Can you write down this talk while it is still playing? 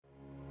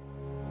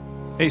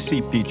Hey,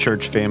 CP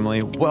Church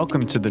family,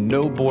 welcome to the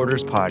No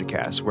Borders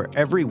podcast, where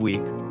every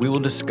week we will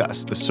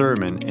discuss the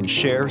sermon and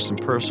share some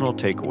personal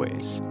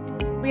takeaways.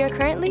 We are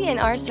currently in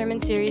our sermon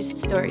series,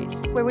 Stories,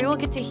 where we will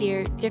get to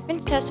hear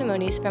different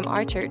testimonies from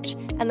our church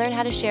and learn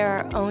how to share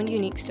our own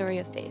unique story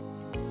of faith.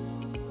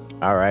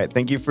 All right,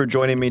 thank you for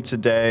joining me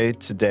today.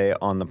 Today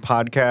on the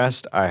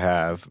podcast, I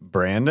have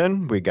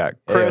Brandon, we got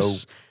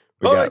Chris,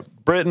 we got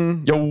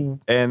Britton,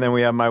 and then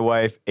we have my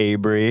wife,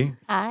 Abree.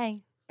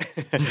 Hi.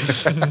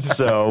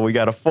 So we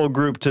got a full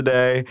group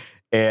today,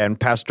 and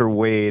Pastor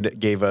Wade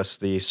gave us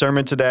the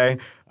sermon today,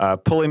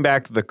 pulling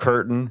back the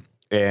curtain,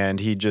 and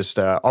he just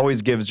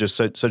always gives just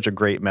such a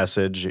great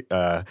message.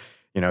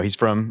 He's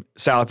from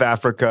South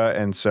Africa,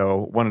 and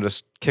so wanted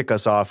to kick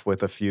us off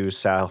with a few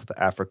South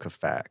Africa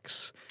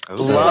facts.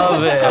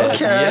 Love it. Okay.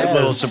 Yes. A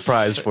little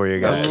surprise for you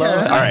guys. All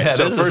right,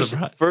 so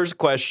first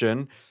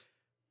question.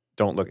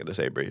 Don't look at this,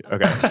 Abree.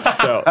 Okay,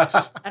 so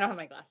I don't have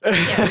my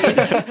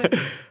glasses.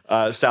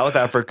 South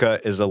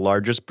Africa is the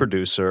largest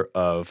producer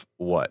of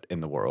what in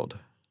the world?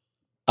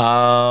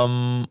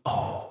 Pokemon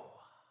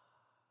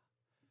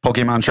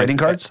trading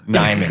cards?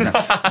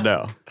 Diamonds.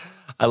 No.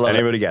 I love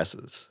Anybody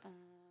guesses?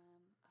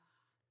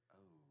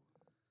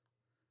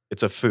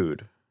 It's a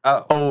food.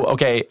 Oh,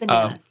 okay.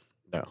 Bananas.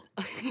 No.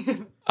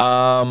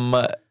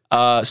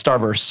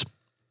 Starburst.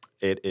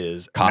 It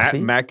is Coffee?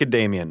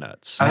 macadamia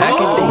nuts.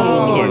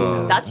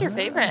 Macadamia. That's your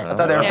favorite. I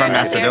thought they were from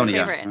That's Eric's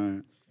Macedonia.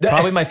 favorite.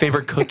 Probably my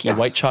favorite cookie,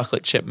 white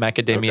chocolate chip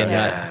macadamia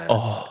nut.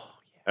 Oh,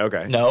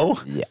 Okay. no?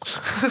 Yeah.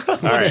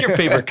 What's your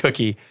favorite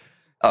cookie?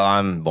 Oh,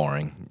 I'm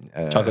boring.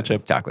 Chocolate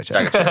chip? Chocolate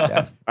chip.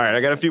 Yeah. All right, I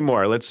got a few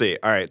more. Let's see.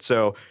 All right,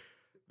 so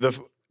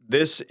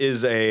this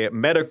is a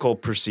medical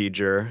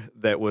procedure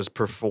that was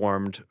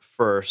performed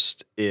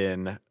first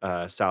in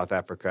South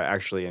Africa,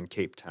 actually in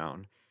Cape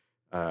Town.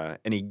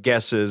 Any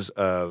guesses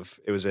of,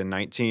 it was in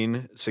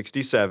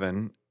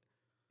 1967.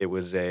 It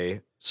was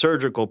a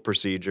surgical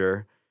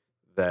procedure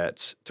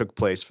that took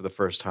place for the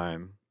first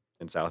time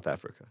in South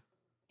Africa.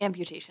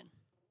 Amputation.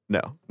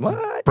 No,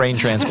 What? Brain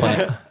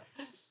transplant.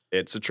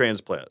 it's a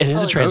transplant. It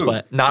is a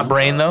transplant. Not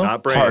brain, though?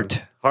 Not brain.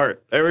 Heart.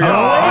 Heart. There we go.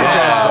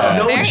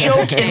 No Very joke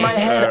in interesting. my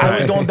head. I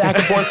was going back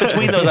and forth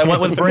between those. I went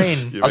with brain.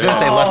 I was going to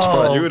say left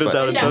foot. You would have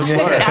sounded so Yeah.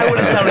 smart. I would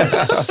have sounded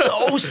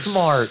so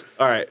smart.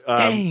 All right.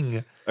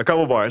 Dang. A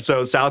couple more.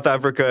 So South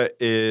Africa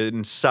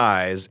in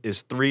size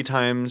is 3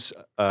 times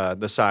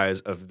the size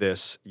of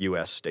this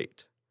U.S.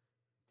 state.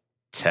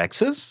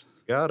 Texas?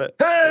 Got it.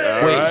 Wait,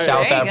 right.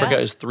 South There you Africa go.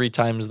 is 3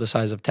 times the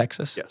size of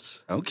Texas?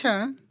 Yes.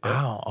 Okay.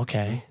 Wow,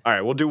 okay. All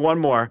right, we'll do one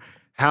more.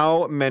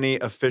 How many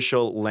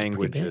official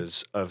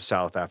languages of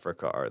South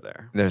Africa are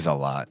there? There's a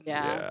lot.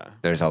 Yeah.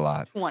 There's a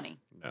lot. 20.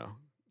 No.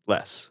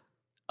 Less.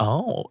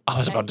 Oh, I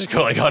was about to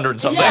go like 100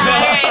 something.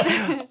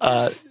 Yeah,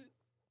 right.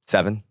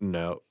 7.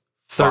 No.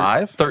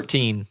 5?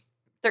 13.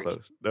 13.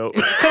 Close. Nope.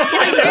 All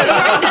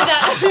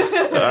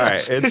All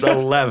right, it's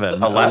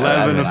 11.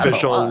 11. official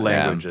That's a lot,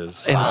 yeah.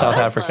 languages. In South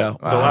That's Africa.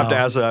 low. So we'll have to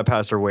ask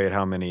Pastor Wade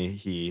how many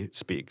he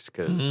speaks,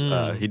 because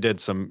he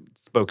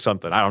spoke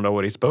something. I don't know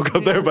what he spoke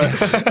up there,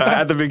 but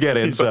at the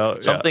beginning. So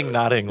yeah. Something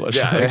not English.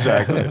 Yeah,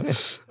 exactly.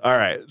 All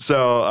right.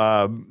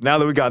 So now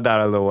that we got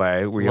that out of the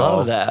way, we Love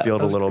all that. feel a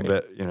That was little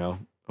great. bit,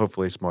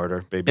 hopefully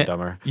smarter, maybe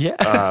dumber.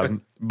 Yeah.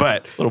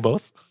 But A little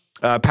both.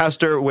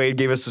 Pastor Wade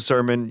gave us the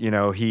sermon.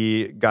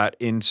 He got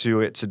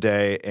into it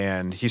today,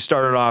 and he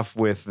started off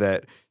with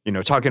that,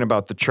 talking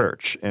about the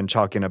church and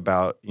talking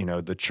about,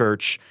 the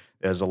church.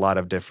 There's a lot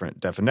of different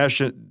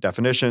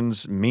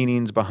definitions,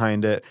 meanings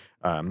behind it,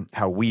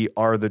 how we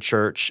are the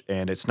church,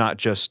 and it's not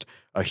just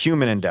a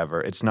human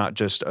endeavor. It's not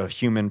just a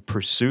human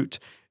pursuit.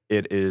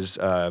 It is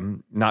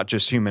not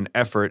just human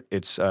effort.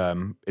 It's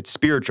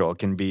spiritual. It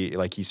can be,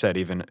 like he said,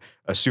 even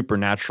a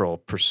supernatural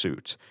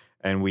pursuit.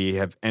 And we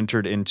have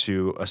entered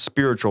into a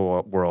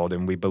spiritual world,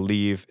 and we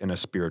believe in a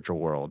spiritual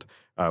world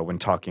when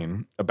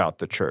talking about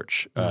the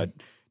church.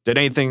 Did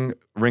anything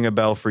ring a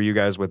bell for you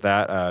guys with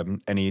that?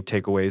 Any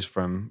takeaways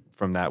from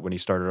that when he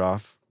started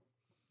off?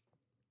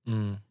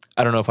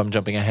 I don't know if I'm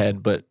jumping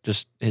ahead, but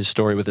just his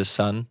story with his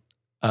son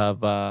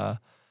of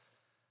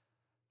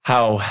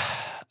how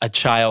a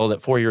child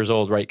at 4 years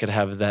old, right, could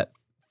have that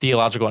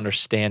theological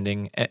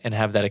understanding and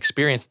have that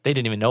experience they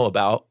didn't even know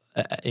about.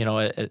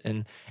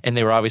 And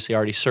they were obviously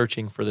already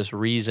searching for this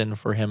reason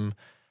for him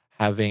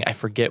having, I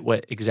forget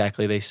what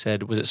exactly they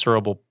said. Was it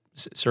cerebral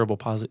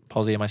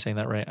palsy? Am I saying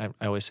that right?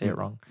 I always say it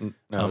wrong.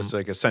 No, it's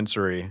like a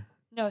sensory.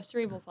 No,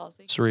 cerebral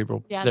palsy.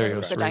 Cerebral. Yeah, there you go.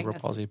 that's the Cerebral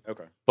diagnosis. palsy.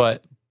 Okay.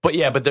 But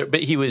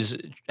he was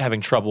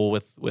having trouble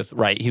with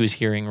right. He was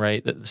hearing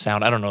right the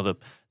sound. I don't know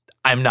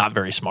I'm not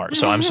very smart,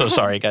 so I'm so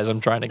sorry, guys.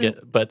 I'm trying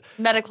to but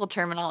Medical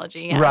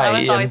terminology. Yeah. right. That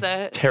was always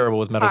I'm a terrible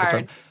with medical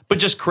hard. terms. But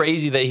just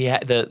crazy that he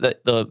had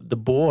the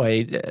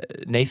boy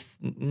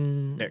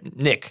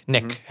Nick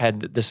had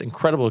this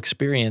incredible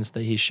experience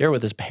that he shared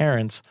with his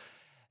parents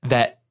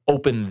that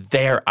opened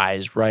their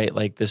eyes, right?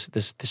 Like this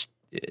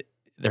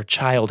their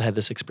child had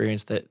this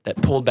experience that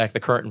pulled back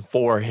the curtain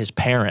for his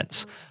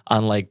parents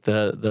on like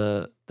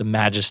the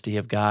majesty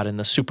of God and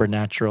the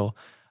supernatural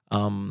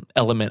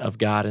element of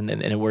God,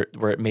 and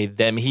where it made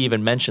them. He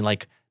even mentioned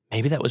like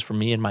maybe that was for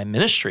me in my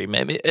ministry.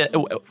 Maybe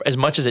as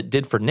much as it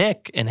did for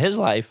Nick in his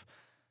life,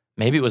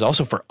 maybe it was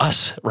also for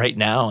us right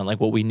now and like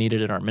what we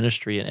needed in our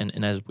ministry.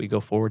 And as we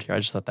go forward here, I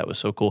just thought that was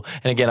so cool.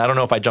 And again, I don't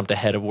know if I jumped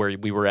ahead of where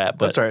we were at,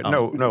 but That's all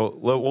right. No,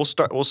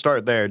 we'll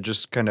start there.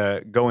 Just kind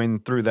of going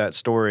through that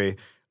story.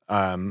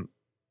 A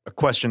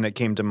question that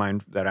came to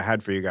mind that I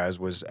had for you guys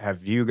was: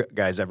 have you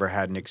guys ever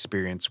had an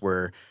experience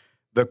where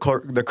the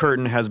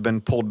curtain has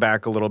been pulled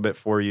back a little bit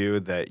for you,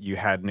 that you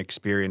had an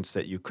experience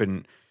that you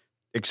couldn't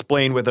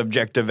explain with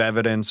objective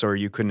evidence, or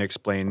you couldn't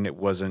explain, it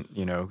wasn't,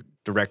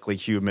 directly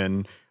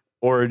human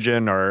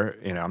origin, or,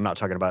 I'm not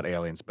talking about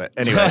aliens, but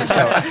anyway, so,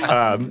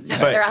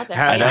 They're out there.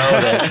 I know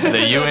that the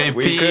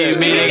UAP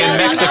meeting in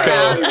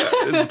Mexico.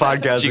 This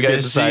podcast Did you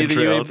guys see the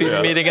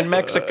UAP meeting in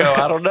Mexico?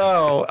 I don't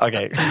know.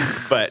 Okay.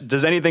 But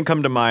does anything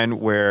come to mind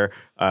where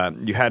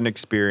you had an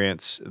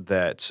experience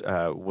that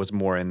was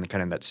more in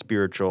kind of that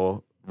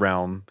spiritual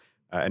realm?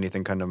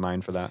 Anything come to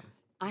mind for that?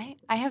 I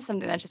have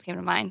something that just came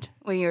to mind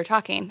when you were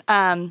talking,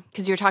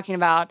 because you were talking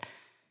about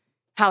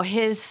how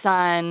his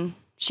son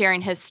sharing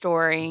his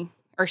story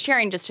or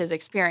sharing just his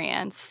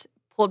experience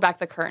pulled back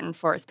the curtain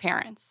for his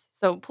parents.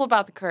 So pulled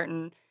back the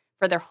curtain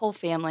for their whole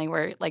family,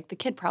 where like the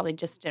kid probably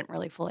just didn't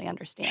really fully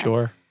understand.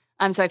 Sure.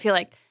 So I feel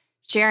like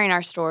sharing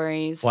our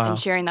stories and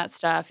sharing that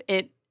stuff,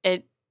 it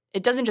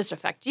doesn't just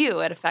affect you;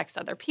 it affects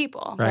other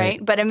people,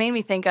 right? But it made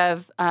me think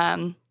of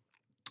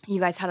you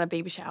guys had a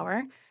baby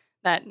shower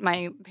that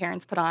my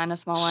parents put on, a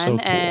small one,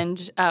 cool.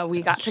 and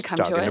we got to come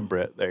to it. To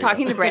Britt. There you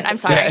Talking go. to Britt. I'm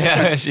sorry.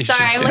 Sorry,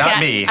 I'm Not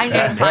me. I'm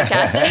doing the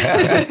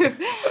podcast.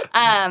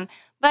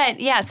 But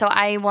yeah, so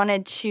I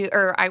wanted to,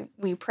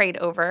 we prayed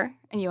over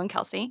you and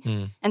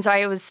Kelsey. And so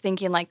I was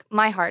thinking, like,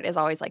 my heart is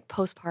always like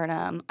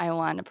postpartum. I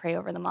want to pray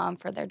over the mom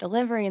for their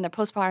delivery and their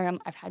postpartum.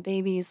 I've had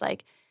babies,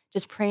 like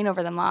just praying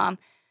over the mom.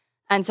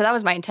 And so that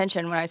was my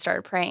intention when I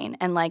started praying.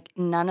 And like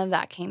none of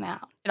that came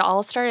out. It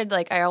all started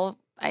like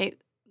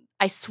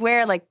I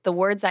swear, like, the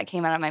words that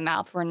came out of my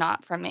mouth were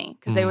not from me,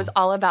 because it was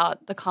all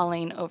about the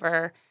calling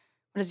over,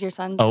 what is your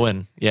son's?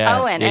 Owen. Yeah.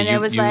 Owen. And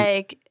it was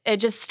like, it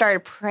just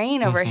started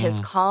praying over his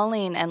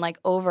calling and, like,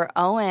 over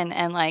Owen.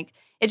 And, like,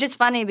 it's just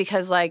funny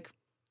because, like,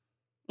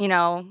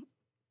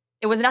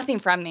 it was nothing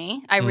from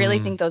me. I really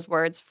think those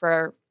words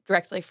were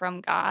directly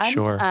from God.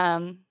 Sure.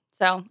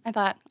 So I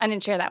thought I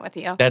didn't share that with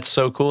you. That's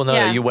so cool. No,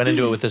 Yeah. you went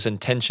into it with this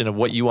intention of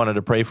what you wanted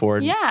to pray for.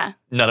 And Yeah.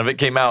 none of it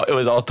came out. It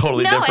was all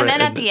totally different. And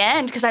then at the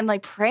end, because I'm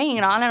like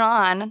praying on and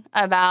on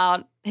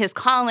about his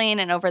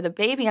calling and over the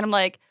baby, and I'm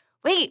like,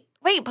 wait,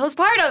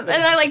 postpartum.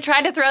 And I like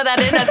tried to throw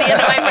that in at the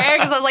end of my prayer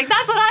because I was like,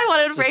 that's what I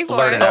wanted to pray for.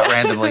 Blurt it out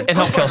randomly. And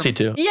help Kelsey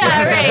too.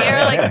 Yeah, right.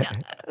 Or like,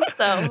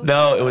 so.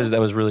 No, that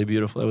was really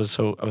beautiful. We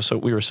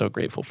were so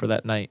grateful for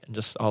that night, and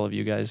just all of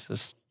you guys.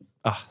 Just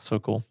so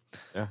cool.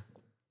 Yeah.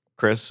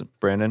 Chris,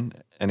 Brandon,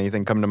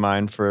 anything come to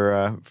mind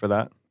for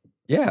that?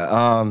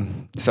 Yeah.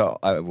 So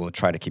I will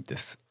try to keep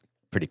this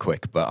pretty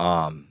quick.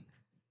 But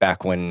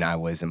back when I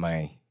was in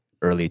my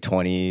early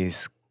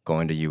 20s,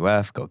 going to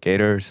UF, go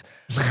Gators.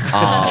 They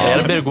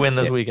had a big win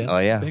this weekend. Oh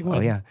yeah. Big win.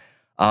 Oh yeah.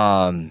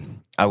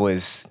 I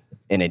was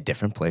in a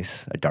different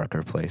place, a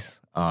darker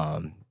place.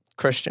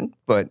 Christian,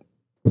 but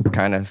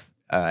kind of.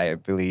 I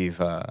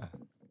believe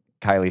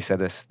Kylie said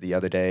this the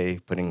other day,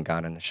 putting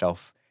God on the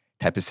shelf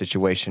type of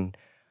situation.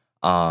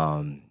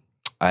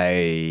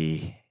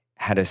 I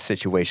had a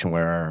situation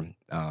where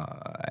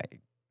I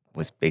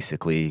was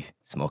basically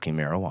smoking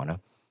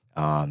marijuana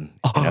in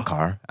a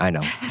car. I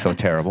know, so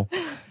terrible.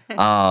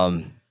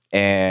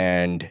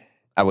 And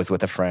I was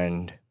with a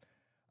friend,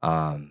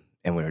 and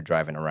we were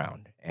driving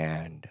around,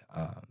 and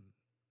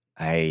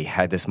I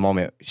had this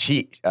moment.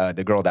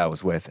 The girl that I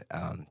was with,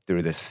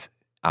 threw this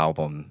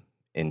album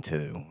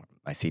into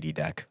my CD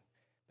deck.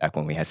 Back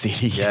when we had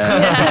CDs.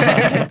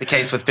 Yeah. The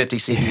case with 50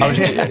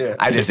 CDs.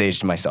 I just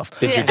aged myself.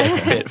 Did your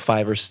deck fit 4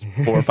 or 5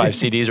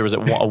 CDs, or was it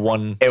a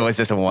one? It was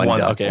just a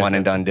one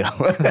and done deal.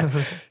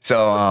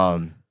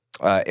 So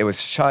it was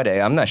Sade.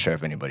 I'm not sure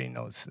if anybody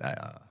knows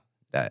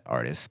that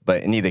artist,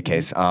 but in either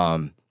case,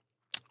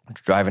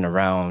 driving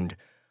around,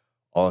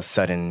 all of a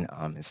sudden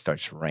it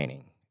starts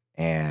raining,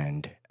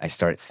 and I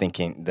start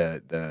thinking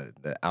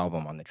the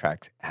album on the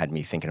track had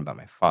me thinking about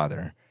my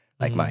father,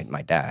 like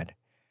my dad.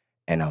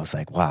 And I was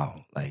like,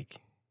 wow, like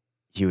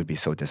he would be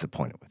so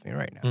disappointed with me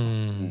right now.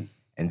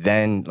 And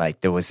then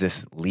like there was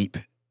this leap,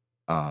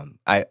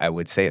 I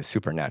would say a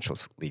supernatural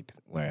leap,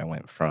 where I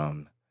went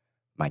from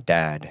my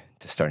dad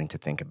to starting to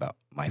think about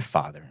my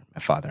father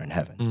in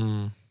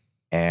heaven.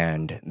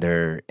 And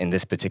there, in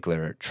this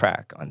particular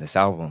track on this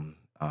album,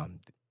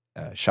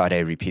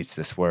 Sade repeats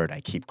this word: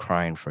 I keep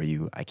crying for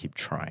you, I keep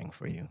trying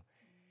for you.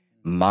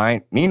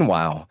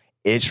 Meanwhile,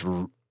 it's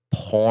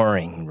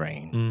pouring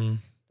rain,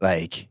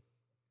 like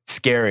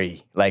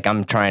scary, like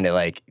I'm trying to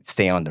like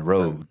stay on the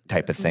road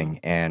type of thing.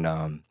 And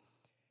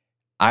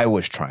I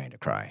was trying to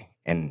cry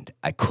and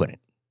I couldn't.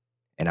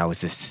 And I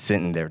was just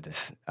sitting there,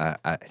 it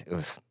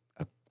was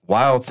a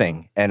wild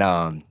thing.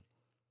 And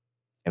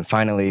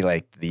finally,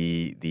 like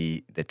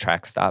the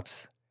track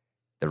stops,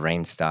 the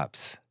rain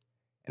stops,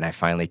 and I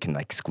finally can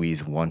like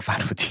squeeze one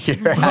final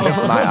tear out of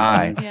my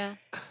eye. Yeah.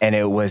 And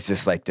it was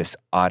just like this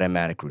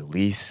automatic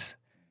release.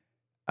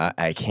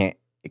 I can't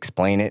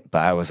explain it,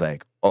 but I was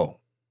like, oh,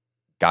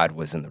 God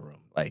was in the room.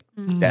 Like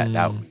that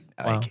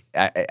like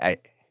wow.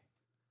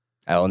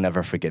 I'll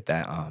never forget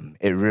that.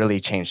 It really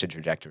changed the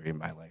trajectory of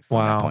my life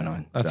from that point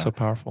on. That's so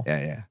powerful.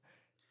 Yeah.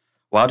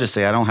 Well, I'll just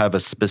say I don't have a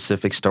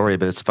specific story,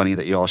 but it's funny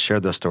that you all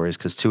shared those stories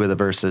because two of the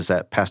verses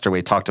that Pastor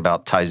Wade talked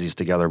about ties these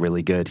together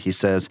really good. He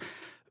says,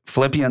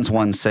 Philippians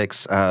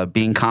 1:6,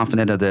 being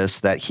confident of this,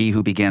 that he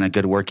who began a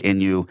good work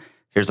in you,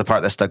 here's the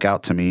part that stuck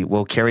out to me,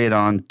 will carry it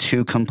on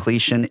to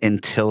completion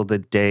until the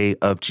day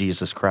of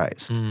Jesus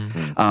Christ.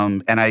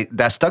 And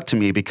that stuck to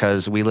me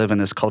because we live in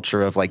this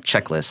culture of like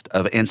checklist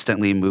of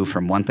instantly move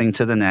from one thing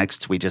to the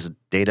next. We just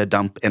data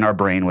dump in our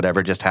brain,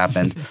 whatever just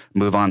happened,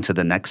 move on to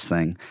the next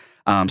thing.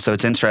 So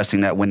it's interesting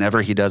that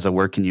whenever he does a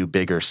work in you,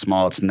 big or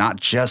small, it's not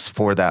just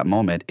for that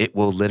moment. It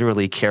will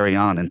literally carry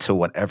on until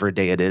whatever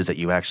day it is that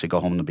you actually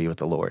go home to be with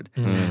the Lord.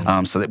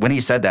 So that when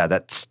he said that,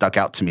 that stuck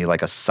out to me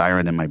like a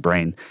siren in my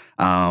brain.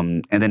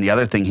 And then the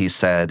other thing he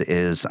said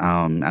is,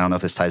 I don't know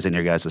if this ties in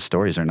your guys'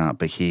 stories or not,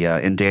 but he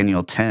in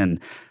Daniel 10,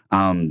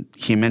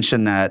 he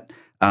mentioned that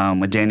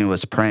when Daniel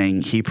was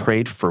praying, he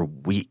prayed for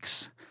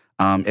weeks.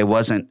 It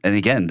wasn't, and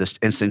again, this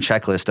instant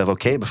checklist of,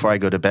 okay, before I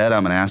go to bed,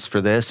 I'm going to ask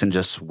for this and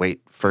just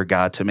wait for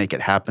God to make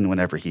it happen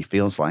whenever he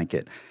feels like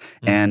it.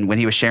 And when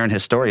he was sharing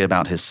his story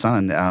about his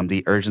son,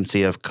 the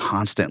urgency of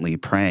constantly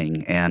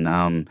praying and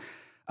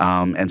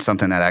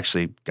something that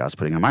actually God's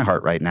putting on my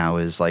heart right now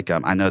is like,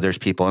 I know there's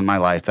people in my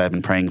life that have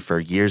been praying for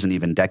years and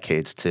even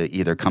decades to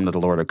either come to the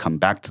Lord or come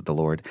back to the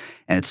Lord.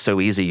 And it's so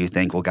easy. You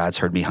think, well, God's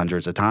heard me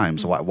hundreds of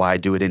times. Why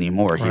do it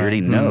anymore? He already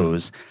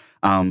knows.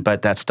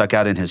 But that stuck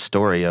out in his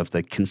story of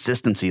the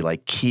consistency,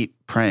 like keep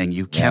praying.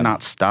 You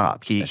cannot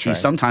stop. He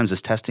sometimes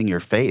is testing your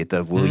faith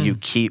of, will you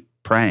keep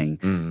praying?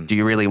 Do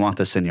you really want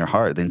this in your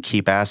heart? Then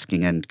keep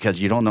asking. And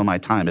because you don't know my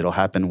time, it'll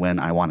happen when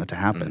I want it to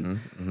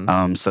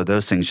happen. So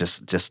those things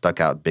just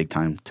stuck out big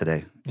time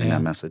today in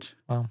that message.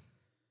 Wow.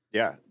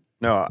 Yeah.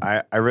 No,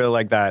 I really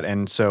like that.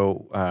 And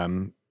so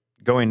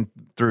going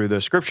through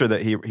the scripture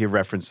that he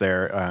referenced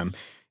there,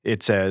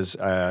 it says,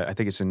 I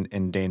think it's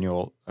in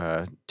Daniel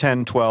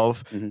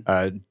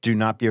 10:12, do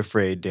not be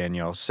afraid,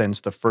 Daniel,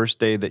 since the first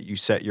day that you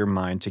set your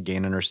mind to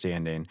gain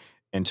understanding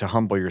and to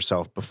humble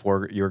yourself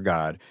before your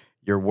God,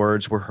 your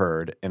words were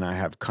heard, and I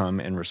have come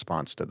in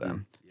response to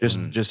them.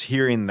 Just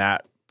hearing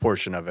that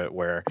portion of it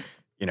where,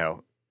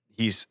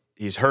 he's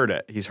heard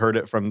it. He's heard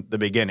it from the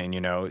beginning,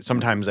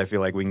 Sometimes I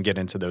feel like we can get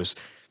into those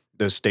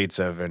states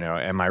of,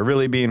 am I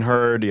really being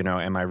heard?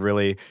 Am I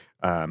really,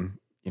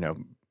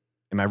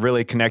 am I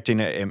really connecting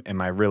it? Am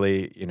I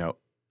really,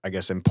 I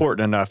guess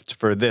important enough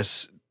for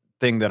this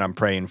thing that I'm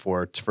praying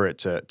for it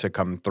to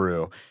come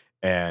through?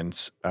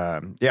 And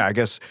I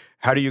guess,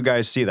 how do you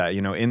guys see that,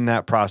 in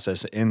that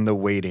process, in the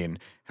waiting,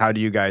 how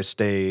do you guys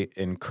stay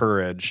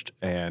encouraged?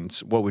 And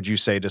what would you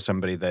say to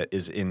somebody that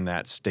is in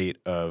that state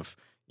of,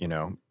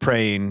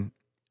 praying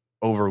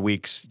over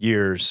weeks,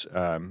 years?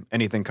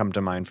 Anything come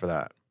to mind for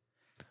that?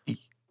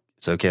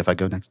 It's okay if I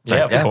go next?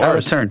 Yeah, of course. I'll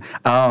return.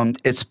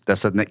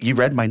 You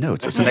read my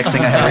notes. It's the next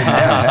thing I had written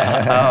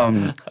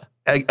down.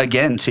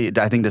 Again,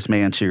 I think this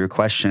may answer your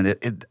question.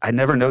 I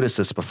never noticed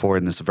this before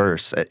in this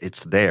verse.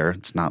 It's there.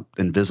 It's not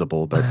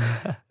invisible. But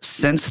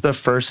since the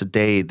first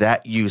day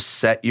that you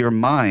set your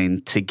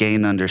mind to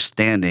gain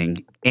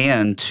understanding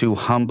and to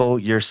humble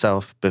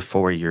yourself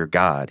before your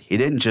God. He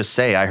didn't just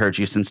say, I heard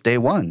you since day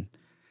one.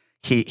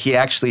 He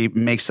actually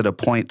makes it a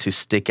point to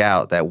stick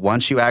out that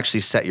once you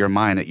actually set your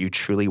mind that you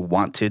truly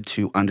wanted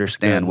to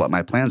understand what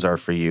my plans are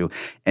for you,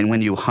 and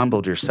when you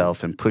humbled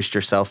yourself and pushed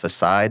yourself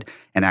aside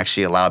and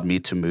actually allowed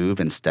me to move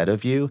instead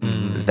of you,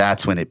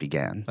 that's when it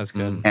began. That's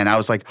good. And I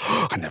was like,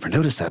 I never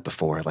noticed that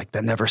before. Like,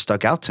 that never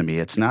stuck out to me.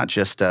 It's not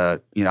just,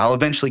 I'll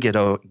eventually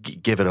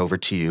give it over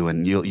to you,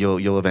 and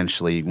you'll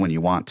eventually, when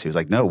you want to. It's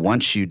like, no,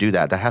 once you do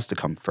that has to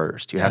come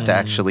first. You have to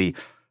actually.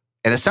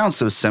 And it sounds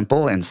so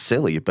simple and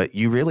silly, but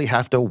you really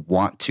have to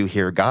want to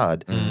hear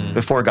God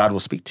before God will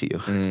speak to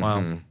you.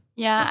 Wow.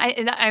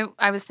 Yeah,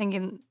 I was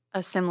thinking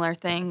a similar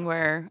thing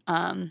where,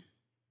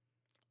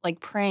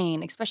 like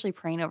praying, especially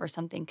praying over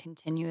something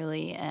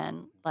continually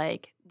and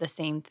like the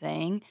same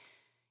thing,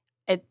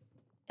 it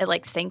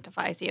like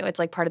sanctifies you. It's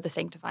like part of the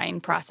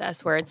sanctifying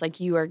process where it's like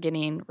you are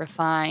getting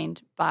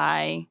refined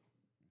by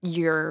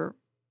your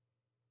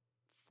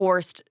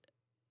forced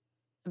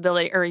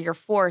ability, or you're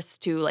forced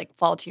to like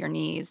fall to your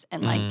knees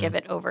and like give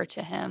it over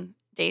to him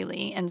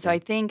daily. And so I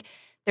think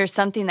there's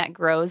something that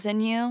grows in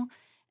you,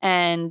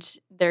 and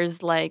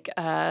there's like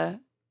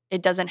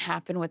it doesn't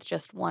happen with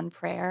just one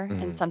prayer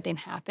and something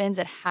happens.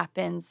 It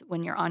happens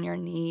when you're on your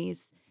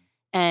knees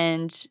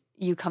and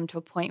you come to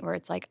a point where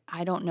it's like,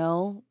 I don't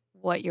know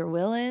what your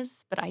will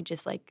is, but I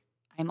just like,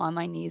 I'm on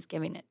my knees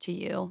giving it to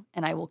you,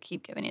 and I will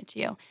keep giving it to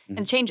you. And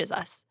it changes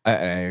us. I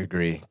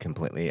agree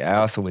completely. I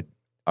also would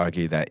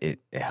argue that it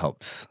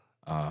helps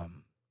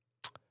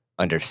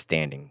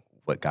understanding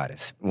what God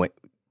is,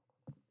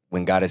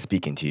 when God is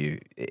speaking to you,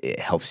 it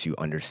helps you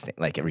understand,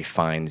 like it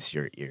refines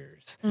your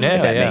ears. Yeah,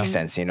 if that yeah. makes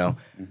sense, Way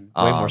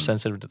more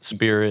sensitive to the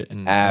spirit.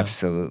 And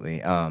absolutely.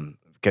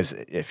 Because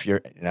if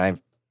you're, and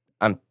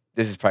I'm,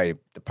 this is probably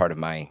the part of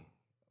my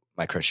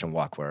Christian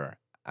walk where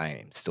I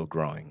am still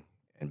growing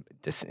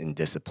in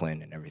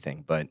discipline and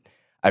everything. But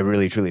I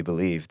really, truly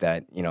believe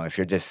that, if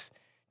you're just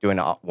doing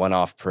a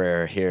one-off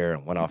prayer here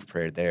and one-off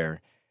prayer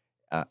there,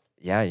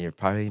 you're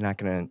probably not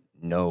going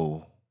to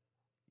know,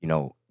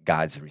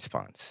 God's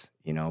response,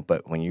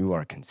 but when you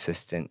are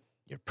consistent,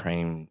 you're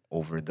praying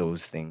over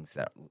those things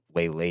that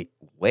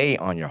weigh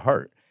on your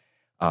heart.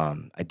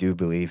 I do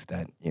believe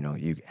that,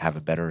 you have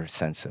a better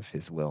sense of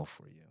his will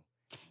for you.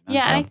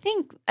 Yeah, and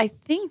I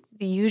think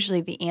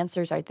usually the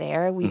answers are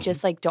there. We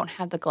just like don't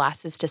have the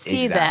glasses to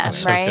see them,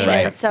 So right? good.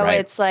 And so Right.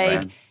 it's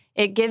like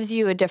it gives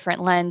you a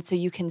different lens, so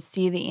you can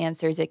see the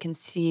answers. It can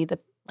see the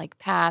like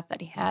path that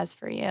he has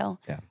for you.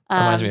 Yeah.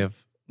 Reminds me of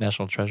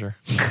National Treasure.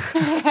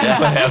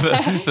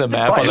 The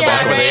map on the Yeah,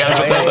 back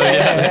right.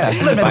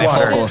 where they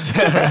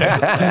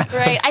Bifocals.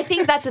 Right. I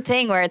think that's the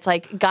thing where it's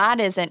like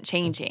God isn't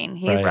changing.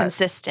 He's Right.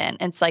 consistent.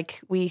 It's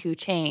like we who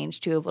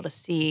change to be able to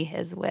see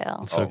his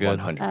will. So good.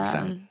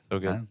 100%. So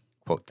good.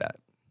 Quote that.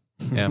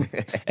 Yeah.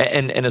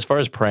 And as far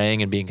as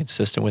praying and being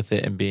consistent with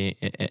it and being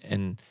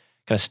and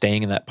kind of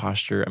staying in that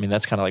posture, I mean,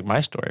 that's kind of like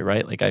my story,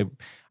 right? Like I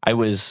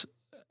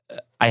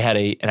had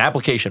an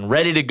application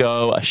ready to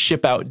go, a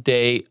ship out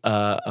date,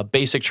 a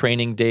basic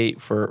training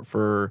date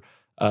for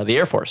the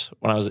Air Force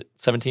when I was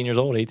 17 years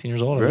old, 18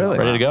 years old. I was Really?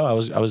 ready to go. I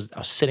was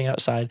sitting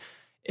outside.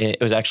 It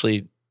was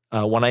actually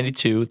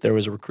 192. There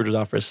was a recruiter's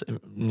office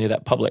near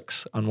that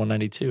Publix on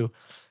 192.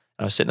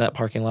 I was sitting in that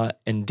parking lot,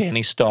 and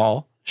Danny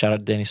Stahl, shout out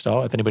to Danny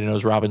Stahl. If anybody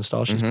knows Robin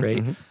Stahl, she's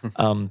great.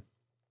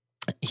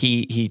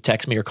 He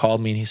texted me or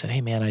called me, and he said,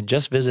 "Hey man, I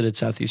just visited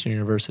Southeastern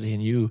University,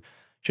 and you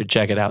should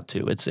check it out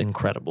too. It's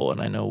incredible." And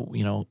I know,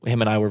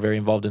 him and I were very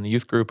involved in the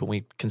youth group, and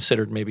we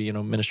considered maybe,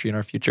 ministry in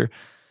our future.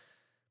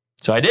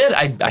 So I did.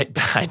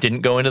 I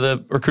didn't go into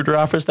the recruiter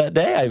office that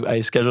day.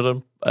 I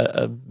scheduled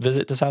a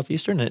visit to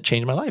Southeastern, and it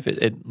changed my life.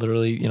 It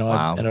literally,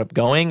 I ended up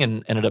going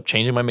and ended up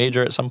changing my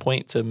major at some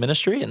point to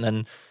ministry, and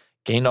then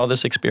gained all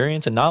this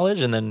experience and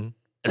knowledge, and then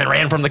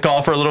ran from the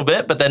call for a little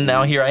bit. But then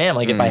now here I am.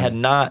 Like if I had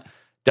not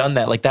done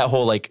that, like that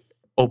whole like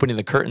opening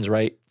the curtains,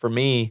 right? For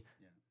me,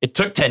 it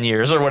took 10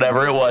 years or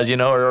whatever it was,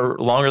 or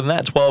longer than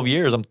that, 12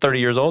 years. I'm 30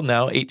 years old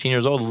now, 18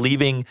 years old.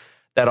 Leaving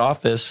that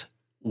office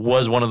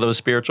was one of those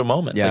spiritual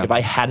moments. Yeah. Like if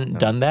I hadn't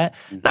done that,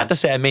 not to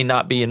say I may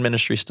not be in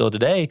ministry still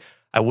today,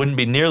 I wouldn't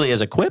be nearly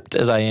as equipped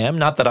as I am.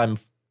 Not that I'm,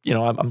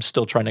 I'm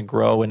still trying to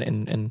grow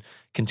and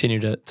continue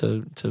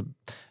to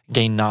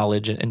gain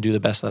knowledge and do the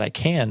best that I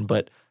can.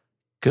 But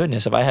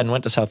goodness, if I hadn't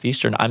went to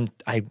Southeastern,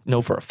 I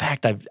know for a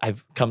fact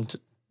I've come to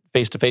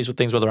face with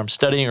things, whether I'm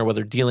studying or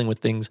whether dealing with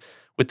things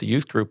with the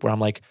youth group, where I'm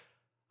like,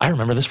 I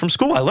remember this from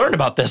school. I learned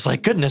about this.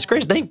 Like, goodness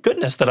gracious, thank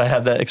goodness that I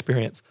had that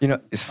experience.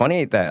 It's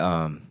funny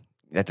that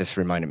that this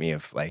reminded me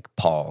of like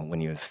Paul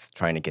when he was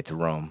trying to get to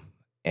Rome,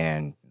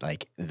 and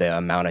like the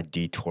amount of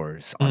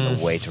detours on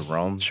the way to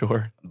Rome.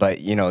 Sure. But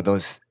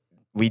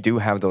we do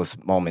have those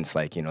moments,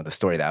 like the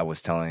story that I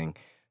was telling,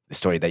 the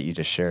story that you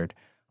just shared,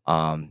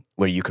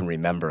 where you can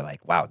remember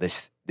like, wow,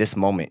 this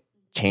moment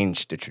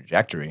changed the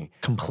trajectory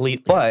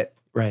Completely. But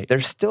right.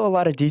 there's still a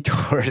lot of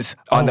detours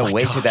on the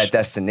way to that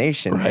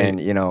destination. Right.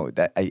 And,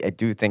 that I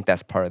do think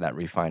that's part of that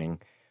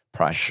refining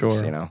process,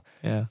 Sure.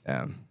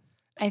 Yeah.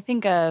 I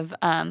think of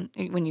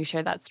when you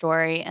shared that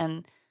story,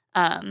 and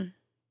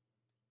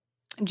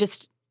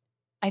just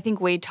I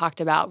think Wade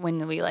talked about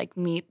when we like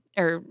meet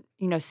or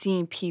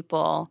seeing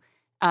people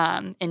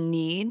in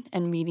need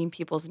and meeting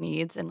people's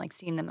needs and like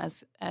seeing them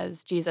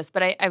as Jesus.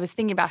 But I was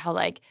thinking about how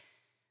like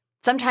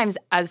sometimes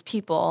as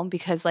people,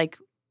 because like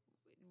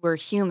we're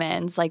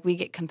humans, like we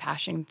get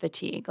compassion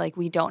fatigue. Like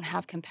we don't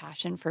have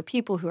compassion for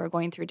people who are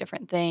going through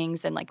different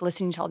things, and like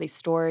listening to all these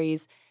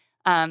stories,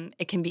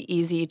 it can be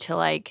easy to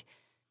like.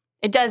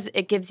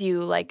 It gives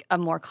you like a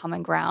more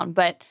common ground.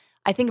 But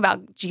I think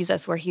about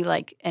Jesus, where he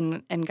like,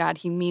 and God,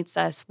 he meets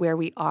us where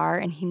we are,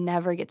 and he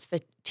never gets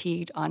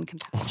fatigued on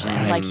compassion.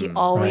 Right. Like he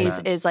always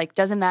is like,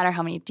 doesn't matter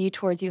how many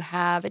detours you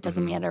have. It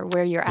doesn't matter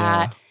where you're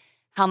at,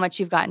 how much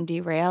you've gotten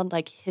derailed.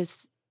 Like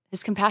his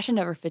compassion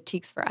never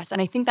fatigues for us.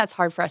 And I think that's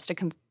hard for us to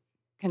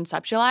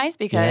conceptualize,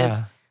 because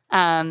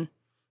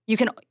you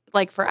can,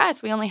 like for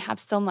us, we only have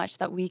so much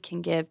that we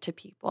can give to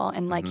people,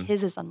 and like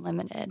his is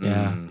unlimited.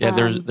 Yeah. Yeah.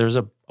 There's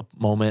a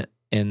moment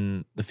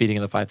in the feeding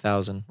of the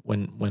 5,000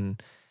 when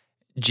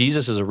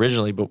Jesus is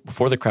originally, but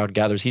before the crowd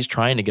gathers, he's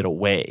trying to get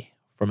away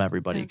from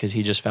everybody because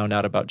he just found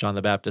out about John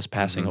the Baptist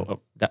passing,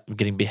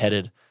 getting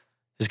beheaded,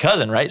 his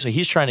cousin, right? So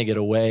he's trying to get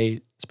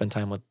away, spend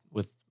time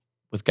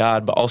with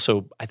God, but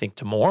also I think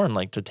to mourn,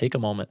 like to take a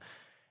moment.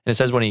 And it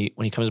says when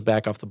he comes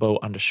back off the boat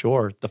onto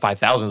shore, the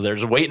 5,000's there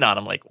just waiting on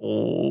him, like,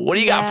 what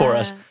do you got for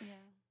us? Yeah.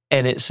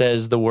 And it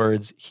says the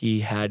words, he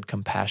had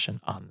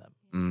compassion on them.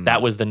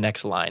 That was the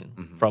next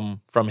line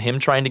from him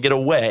trying to get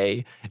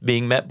away,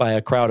 being met by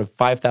a crowd of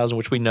 5,000,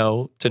 which we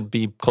know to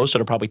be closer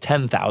to probably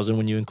 10,000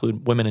 when you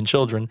include women and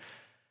children.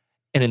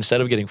 And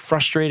instead of getting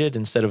frustrated,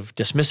 instead of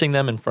dismissing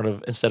them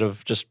instead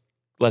of just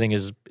letting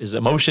his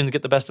emotions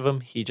get the best of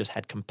him, he just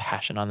had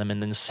compassion on them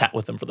and then sat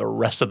with them for the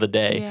rest of the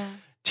day,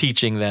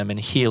 teaching them and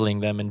healing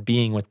them and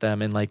being with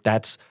them. And like,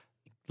 that's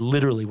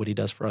literally what he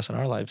does for us in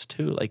our lives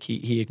too. Like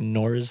he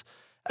ignores,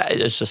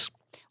 it's just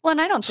well,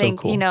 and I don't so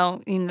think, cool.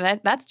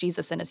 That's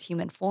Jesus in his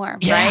human form,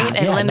 Yeah, right?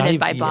 And yeah, limited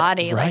by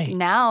body. yeah, Like right.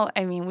 now,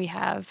 I mean, we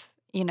have,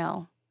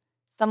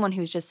 someone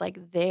who's just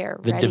like there,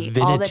 The ready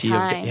all the divinity of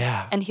time.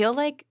 yeah. And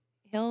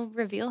he'll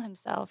reveal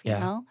himself, you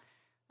know?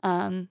 So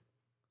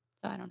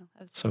I don't know.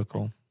 That's So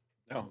cool.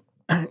 No.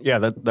 Yeah,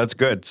 that's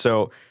good.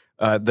 So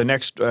the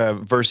next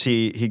verse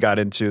he got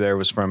into there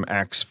was from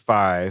Acts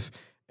 5,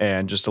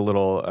 and just a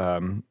little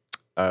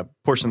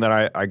portion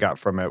that I got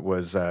from it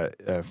was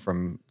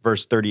from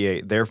verse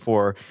 38.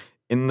 Therefore,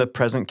 in the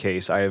present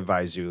case, I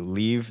advise you,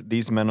 leave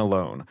these men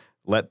alone.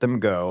 Let them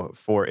go,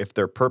 for if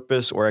their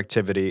purpose or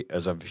activity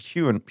is of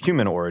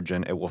human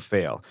origin, it will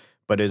fail.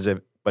 But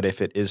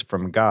if it is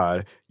from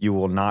God, you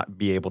will not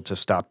be able to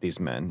stop these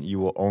men. You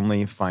will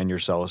only find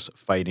yourselves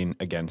fighting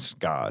against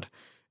God.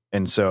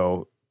 And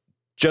so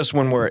just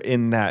when we're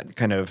in that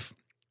kind of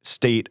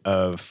state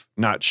of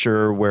not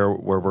sure where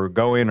we're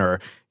going, or,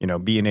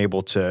 being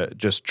able to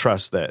just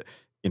trust that,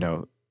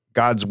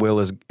 God's will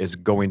is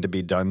going to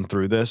be done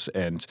through this.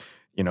 And,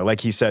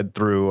 like he said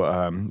through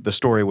the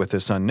story with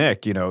his son,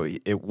 Nick,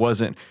 it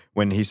wasn't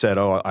when he said,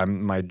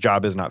 my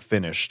job is not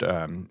finished.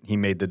 He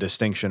made the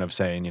distinction of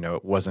saying,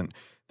 it wasn't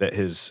that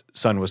his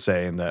son was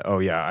saying that, oh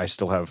yeah, I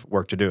still have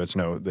work to do. It's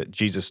no, that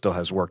Jesus still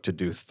has work to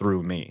do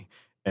through me.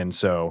 And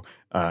so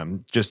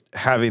just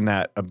having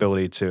that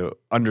ability to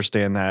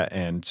understand that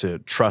and to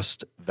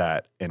trust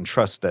that, and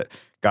trust that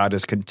God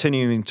is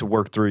continuing to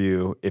work through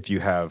you if you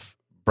have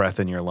breath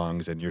in your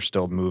lungs and you're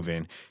still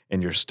moving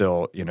and you're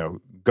still,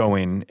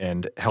 going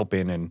and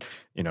helping and,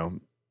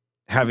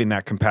 having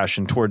that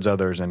compassion towards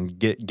others and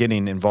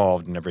getting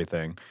involved in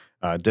everything.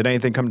 Did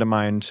anything come to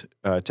mind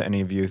to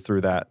any of you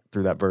through that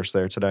verse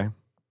there today?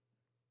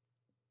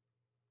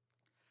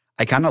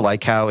 I kind of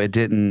like how it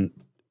didn't.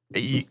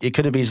 It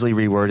could have easily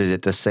reworded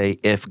it to say,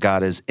 if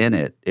God is in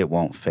it, it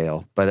won't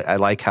fail. But I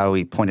like how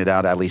he pointed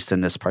out, at least in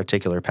this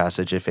particular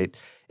passage, if it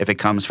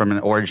comes from an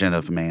origin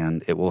of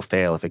man, it will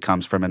fail. If it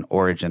comes from an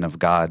origin of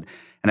God.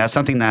 And that's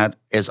something that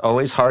is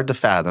always hard to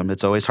fathom.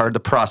 It's always hard to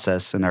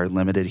process in our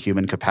limited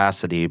human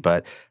capacity.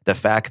 But the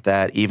fact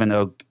that even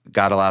though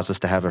God allows us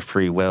to have a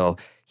free will,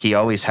 he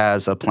always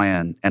has a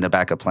plan and a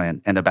backup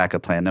plan and a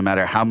backup plan, no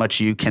matter how much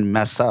you can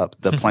mess up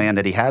the plan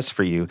that he has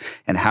for you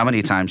and how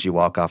many times you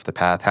walk off the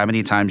path, how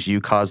many times you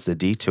cause the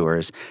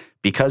detours.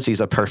 Because he's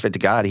a perfect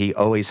God, he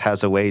always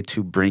has a way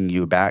to bring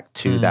you back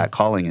to that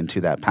calling and to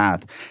that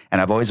path.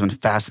 And I've always been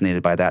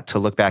fascinated by that, to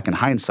look back in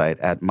hindsight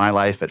at my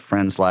life, at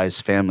friends'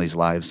 lives, families'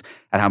 lives,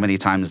 at how many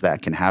times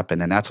that can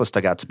happen. And that's what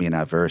stuck out to me in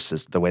that verse,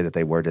 is the way that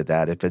they worded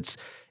that.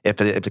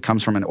 If it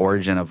comes from an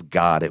origin of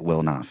God, it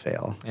will not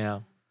fail. Yeah.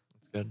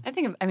 Good.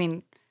 I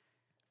mean,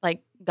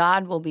 like,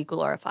 God will be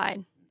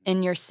glorified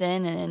in your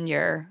sin and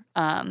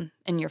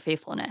in your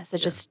faithfulness.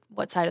 It's just,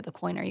 what side of the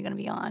coin are you going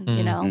to be on,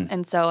 you know?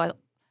 And so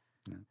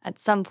at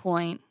some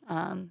point,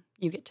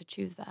 you get to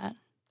choose that.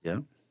 Yeah.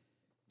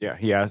 Yeah,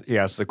 he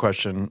asked the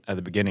question at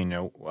the beginning,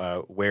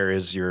 where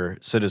is your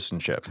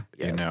citizenship?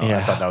 Yes.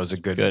 I thought that was a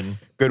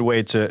good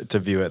way to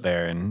view it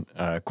there, and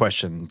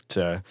question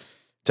to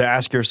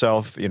ask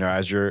yourself,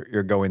 as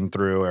you're going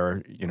through,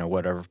 or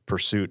whatever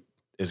pursuit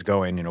is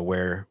going,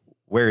 where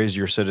is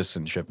your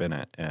citizenship in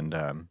it? And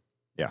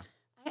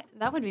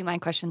that would be my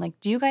question. Like,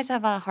 do you guys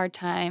have a hard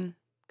time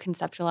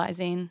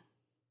conceptualizing?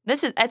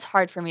 It's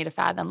hard for me to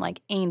fathom,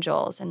 like,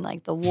 angels and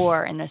like the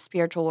war and the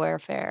spiritual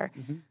warfare.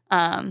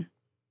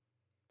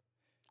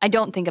 I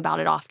don't think about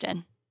it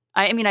often.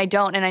 I mean, I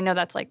don't, and I know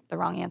that's like the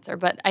wrong answer,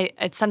 but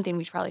it's something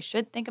we probably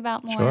should think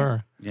about more.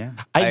 Sure. Yeah.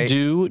 I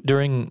do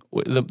during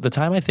the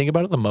time I think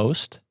about it the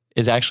most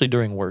is actually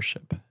during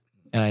worship.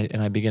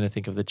 And I begin to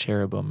think of the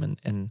cherubim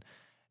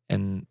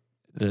and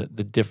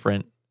the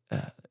different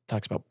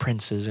talks about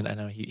princes, and I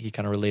know he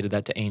kind of related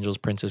that to angels.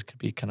 Princes could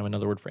be kind of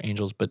another word for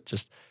angels, but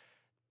just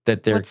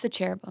that they're What's the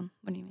cherubim?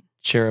 What do you mean?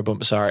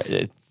 Cherubim.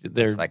 Sorry,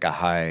 they're It's like a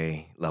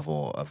high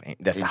level of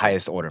that's the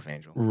highest order of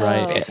angel,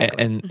 right,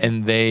 basically.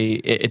 and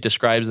it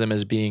describes them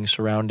as being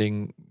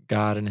surrounding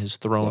God in His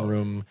throne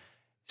room,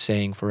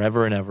 saying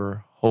forever and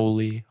ever,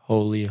 "Holy,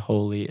 holy,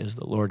 holy is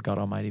the Lord God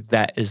Almighty."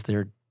 That's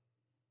their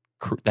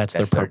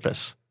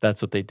purpose.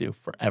 That's what they do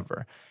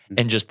forever.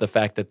 And just the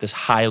fact that this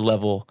high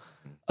level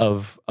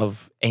of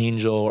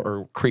angel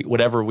or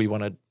whatever we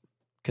want to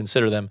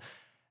consider them,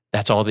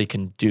 that's all they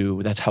can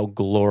do. That's how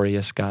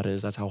glorious God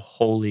is. That's how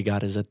holy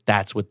God is.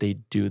 That's what they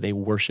do. They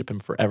worship Him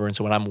forever. And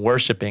so when I'm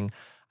worshiping,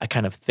 I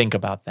kind of think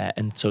about that.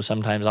 And so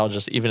sometimes I'll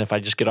just, even if I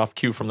just get off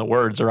cue from the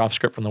words or off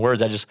script from the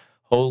words, I just,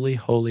 holy,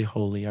 holy,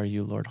 holy are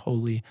you, Lord.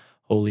 Holy,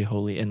 holy,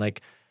 holy. And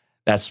like,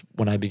 that's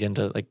when I begin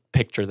to like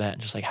picture that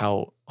and just like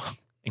how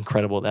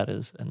incredible that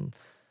is. And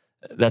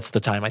that's the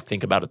time I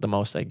think about it the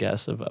most, I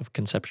guess, of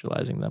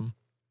conceptualizing them.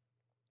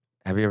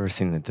 Have you ever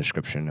seen the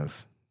description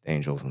of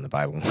angels in the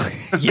Bible.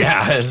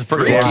 Yeah, it's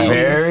pretty They're wild.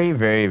 very,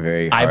 very,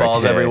 very hard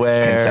Eyeballs to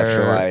everywhere.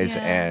 conceptualize,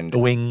 Yeah. and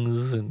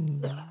Wings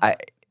and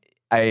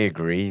I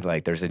agree.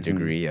 Like, there's a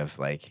degree of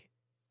like,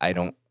 I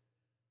don't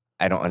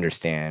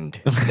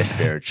understand the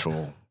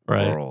spiritual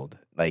Right. world.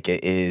 Like,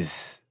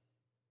 it's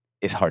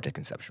hard to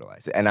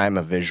conceptualize, and I'm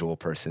a visual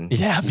person.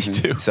 yeah, me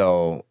too.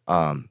 So,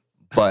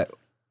 but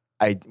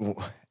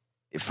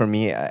for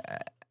me,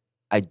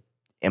 I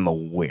am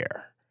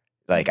aware.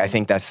 Like, I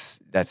think that's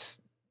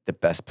the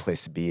best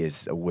place to be,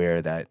 is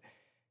aware that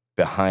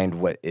behind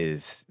what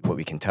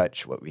we can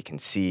touch, what we can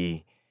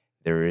see,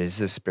 there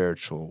is a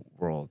spiritual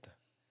world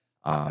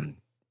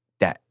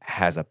that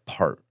has a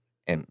part,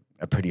 and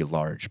a pretty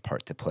large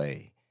part to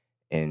play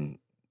in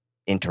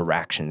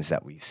interactions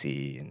that we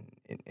see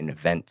in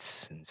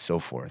events and so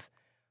forth.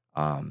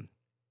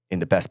 In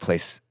the best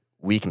place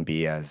we can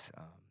be is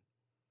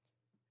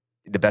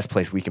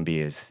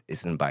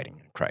inviting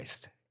in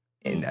Christ.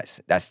 And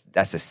that's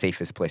the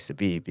safest place to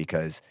be,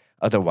 because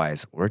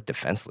otherwise we're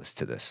defenseless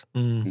to this.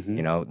 Mm.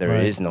 You know, there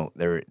Right. is no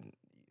there,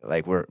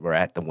 like we're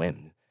at the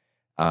whim.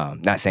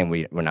 Not saying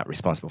we're not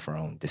responsible for our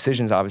own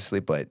decisions, obviously,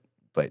 but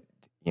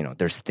you know,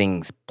 there's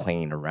things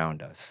playing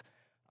around us,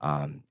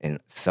 and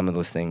some of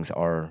those things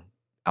are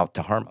out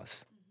to harm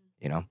us.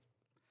 You know.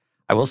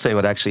 I will say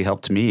what actually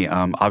helped me.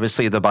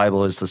 Obviously, the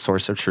Bible is the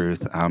source of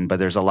truth, but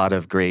there's a lot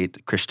of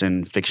great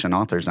Christian fiction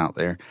authors out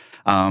there.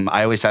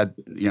 I always had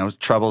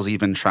troubles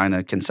even trying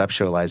to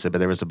conceptualize it, but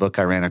there was a book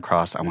I ran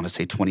across, I want to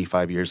say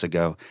 25 years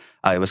ago.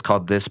 It was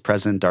called This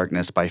Present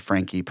Darkness by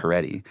Frankie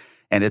Peretti.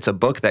 And it's a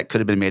book that could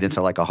have been made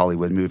into like a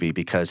Hollywood movie,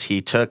 because he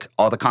took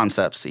all the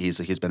concepts. He's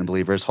been a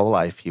believer his whole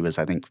life. He was,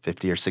 I think,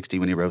 50 or 60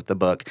 when he wrote the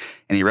book.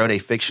 And he wrote a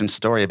fiction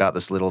story about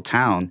this little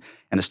town.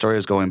 And the story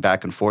was going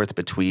back and forth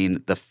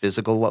between the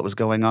physical, what was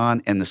going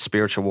on, and the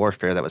spiritual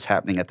warfare that was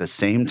happening at the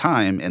same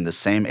time in the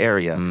same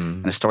area.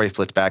 And the story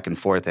flipped back and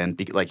forth. And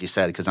like you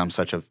said, because I'm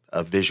such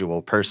a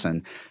visual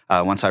person,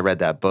 once I read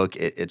that book,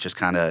 it just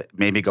kind of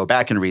made me go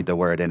back and read the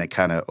word, and it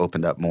kind of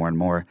opened up more and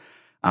more.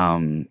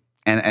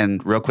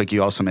 And real quick,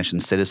 you also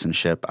mentioned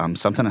citizenship.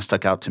 Something that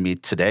stuck out to me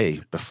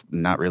today,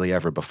 not really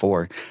ever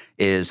before,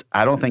 is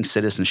I don't think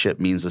citizenship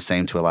means the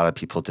same to a lot of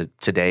people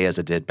today as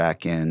it did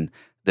back in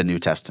the New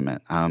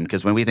Testament.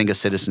 Because when we think of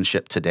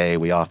citizenship today,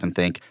 we often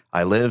think,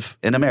 I live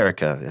in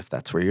America, if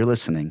that's where you're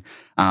listening.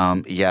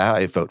 Yeah,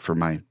 I vote for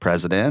my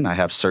president. I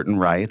have certain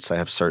rights. I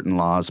have certain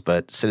laws.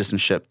 But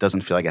citizenship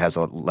doesn't feel like it has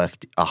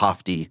a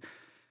hefty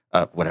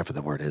whatever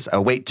the word is,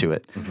 a weight to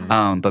it.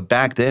 But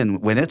back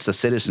then, when it's a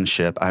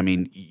citizenship, I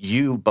mean,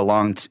 you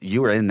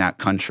were in that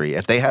country.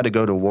 If they had to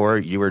go to war,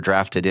 you were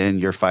drafted in,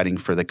 you're fighting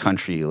for the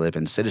country you live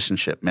in.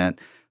 Citizenship meant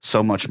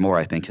so much more,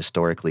 I think,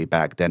 historically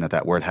back then,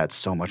 that word had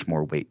so much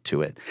more weight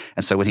to it.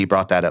 And so when he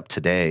brought that up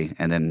today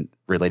and then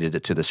related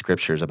it to the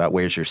scriptures about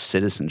where's your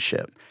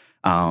citizenship,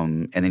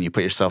 and then you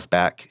put yourself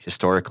back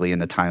historically in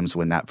the times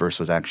when that verse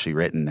was actually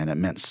written, and it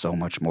meant so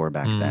much more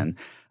back then.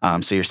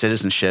 So your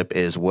citizenship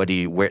is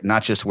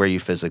not just where you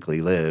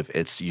physically live.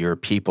 It's your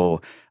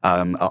people.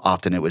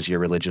 Often it was your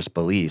religious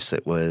beliefs.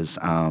 It was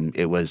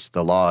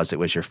the laws. It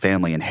was your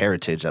family and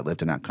heritage that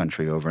lived in that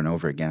country over and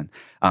over again.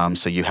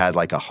 So you had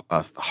like a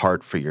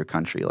heart for your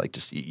country. Like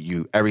just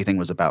everything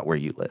was about where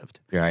you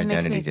lived. Your It makes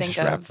identity me just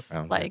think wrapped of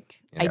around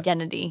like it. Yeah.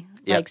 identity.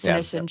 Yep. Like Yeah.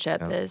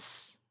 citizenship Yep.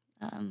 is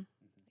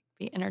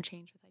be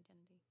interchanged with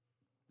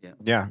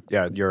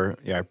identity.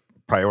 Your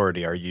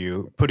priority. Are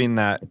you putting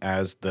that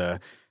as the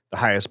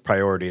highest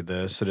priority,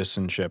 the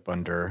citizenship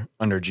under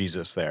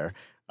Jesus there?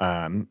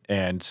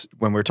 And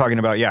when we're talking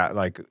about,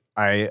 like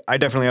I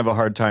definitely have a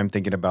hard time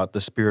thinking about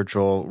the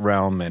spiritual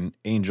realm and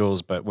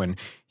angels, but when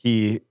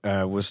he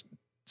was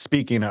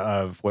speaking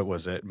of, what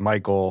was it?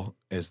 Michael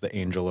is the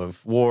angel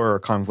of war or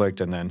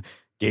conflict, and then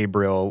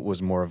Gabriel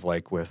was more of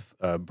like with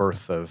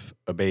birth of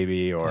a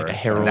baby or Like a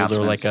herald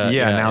or like a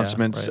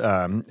announcements,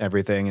 right.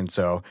 everything. And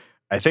so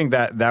I think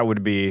that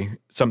would be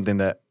something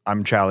that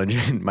I'm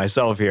challenging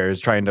myself here, is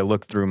trying to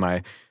look through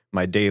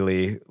my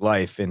daily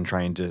life and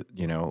trying to,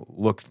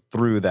 look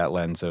through that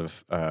lens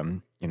of,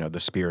 the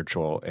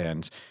spiritual,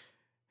 and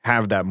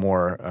have that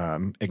more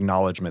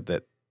acknowledgement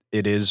that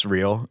it is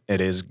real, it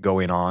is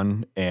going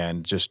on,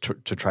 and just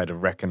to try to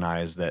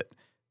recognize that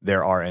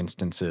there are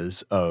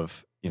instances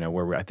of,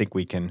 where I think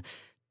we can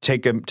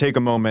take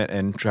a moment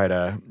and try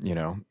to,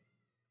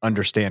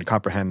 understand,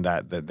 comprehend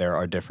that there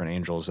are different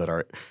angels that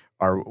are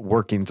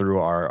working through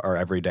our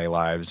everyday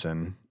lives.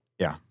 And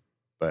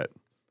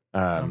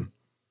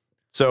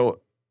so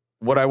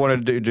what I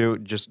wanted to do,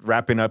 just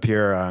wrapping up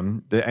here,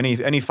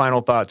 any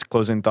final thoughts,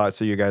 closing thoughts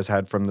that you guys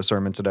had from the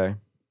sermon today?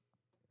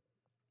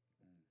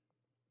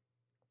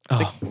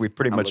 I think we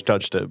pretty much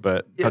touched on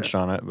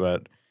it,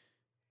 but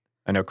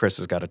I know Chris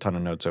has got a ton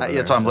of notes over there.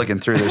 That's what I'm looking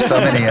through. There's so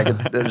many.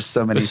 There's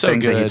so many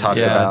things that he talked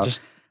about.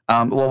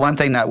 Well, one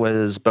thing that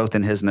was both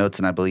in his notes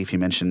and I believe he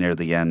mentioned near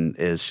the end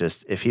is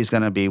just, if he's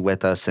going to be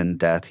with us in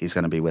death, he's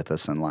going to be with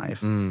us in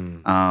life.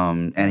 And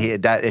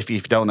if you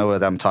don't know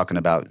what I'm talking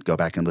about, go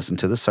back and listen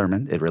to the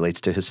sermon. It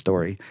relates to his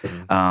story.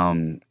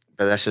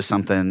 But that's just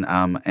something,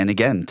 and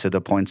again, to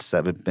the points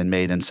that have been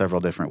made in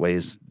several different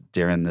ways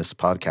during this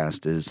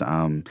podcast is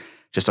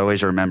just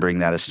always remembering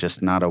that it's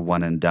just not a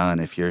one and done.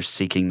 If you're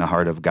seeking the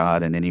heart of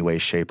God in any way,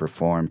 shape, or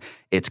form,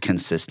 it's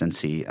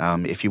consistency.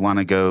 If you want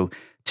to go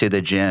to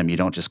the gym, you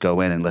don't just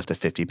go in and lift a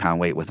 50-pound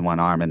weight with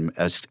one arm and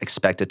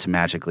expect it to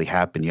magically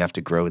happen. You have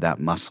to grow that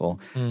muscle.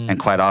 And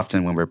quite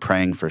often when we're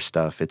praying for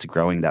stuff, it's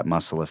growing that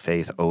muscle of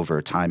faith over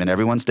time. And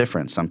everyone's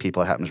different. Some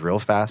people it happens real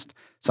fast.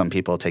 Some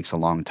people it takes a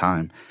long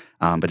time.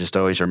 But just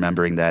always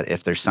remembering that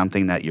if there's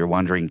something that you're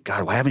wondering,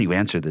 God, why haven't you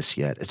answered this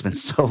yet? It's been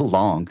so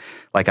long.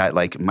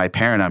 Like my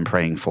parent I'm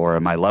praying for,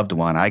 my loved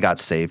one, I got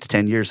saved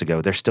 10 years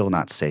ago. They're still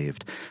not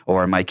saved.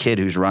 Or my kid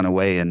who's run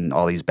away in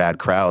all these bad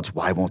crowds,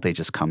 why won't they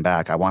just come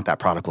back? I want that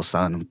prodigal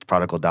son,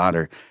 prodigal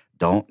daughter.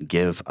 Don't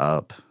give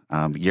up.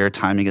 Your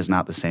timing is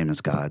not the same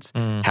as God's.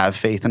 Have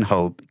faith and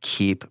hope.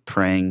 Keep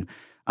praying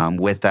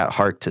with that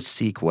heart to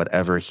seek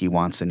whatever he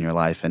wants in your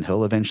life, and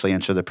he'll eventually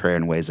answer the prayer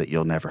in ways that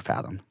you'll never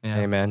fathom. Yeah.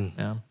 Amen.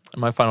 Yeah. And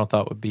my final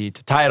thought would be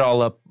to tie it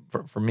all up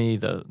for me,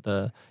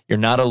 the you're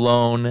not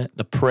alone,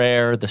 the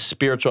prayer, the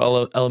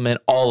spiritual element,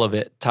 all of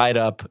it tied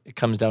up. It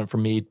comes down for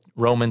me,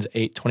 Romans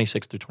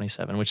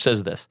 8:26-27, which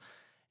says this: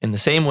 in the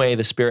same way,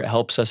 the Spirit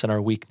helps us in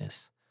our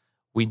weakness.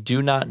 We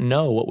do not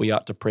know what we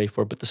ought to pray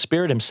for, but the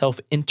Spirit himself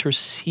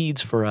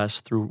intercedes for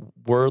us through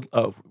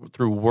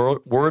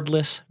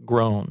wordless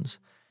groans.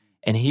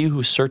 And he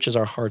who searches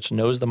our hearts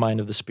knows the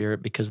mind of the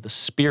Spirit, because the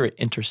Spirit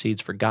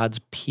intercedes for God's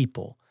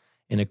people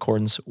in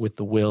accordance with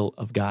the will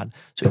of God.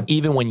 So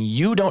even when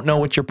you don't know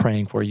what you're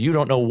praying for, you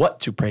don't know what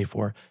to pray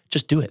for,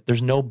 just do it.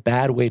 There's no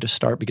bad way to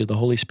start, because the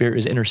Holy Spirit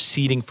is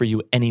interceding for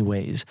you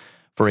anyways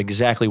for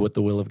exactly what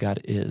the will of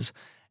God is.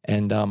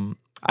 And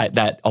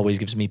that always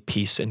gives me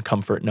peace and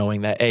comfort,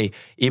 knowing that, hey,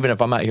 even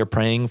if I'm out here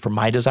praying for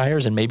my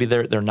desires and maybe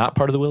they're not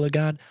part of the will of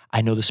God,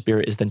 I know the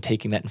Spirit is then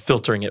taking that and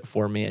filtering it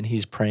for me, and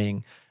he's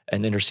praying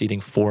and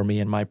interceding for me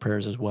in my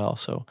prayers as well.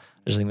 So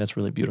I just think that's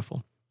really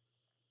beautiful.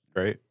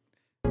 Great.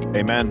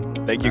 Amen.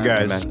 Thank you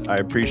guys. Amen. I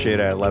appreciate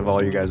it. I love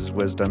all you guys'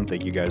 wisdom.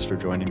 Thank you guys for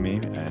joining me,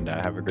 and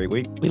have a great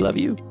week. We love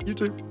you. You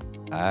too.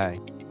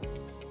 Bye.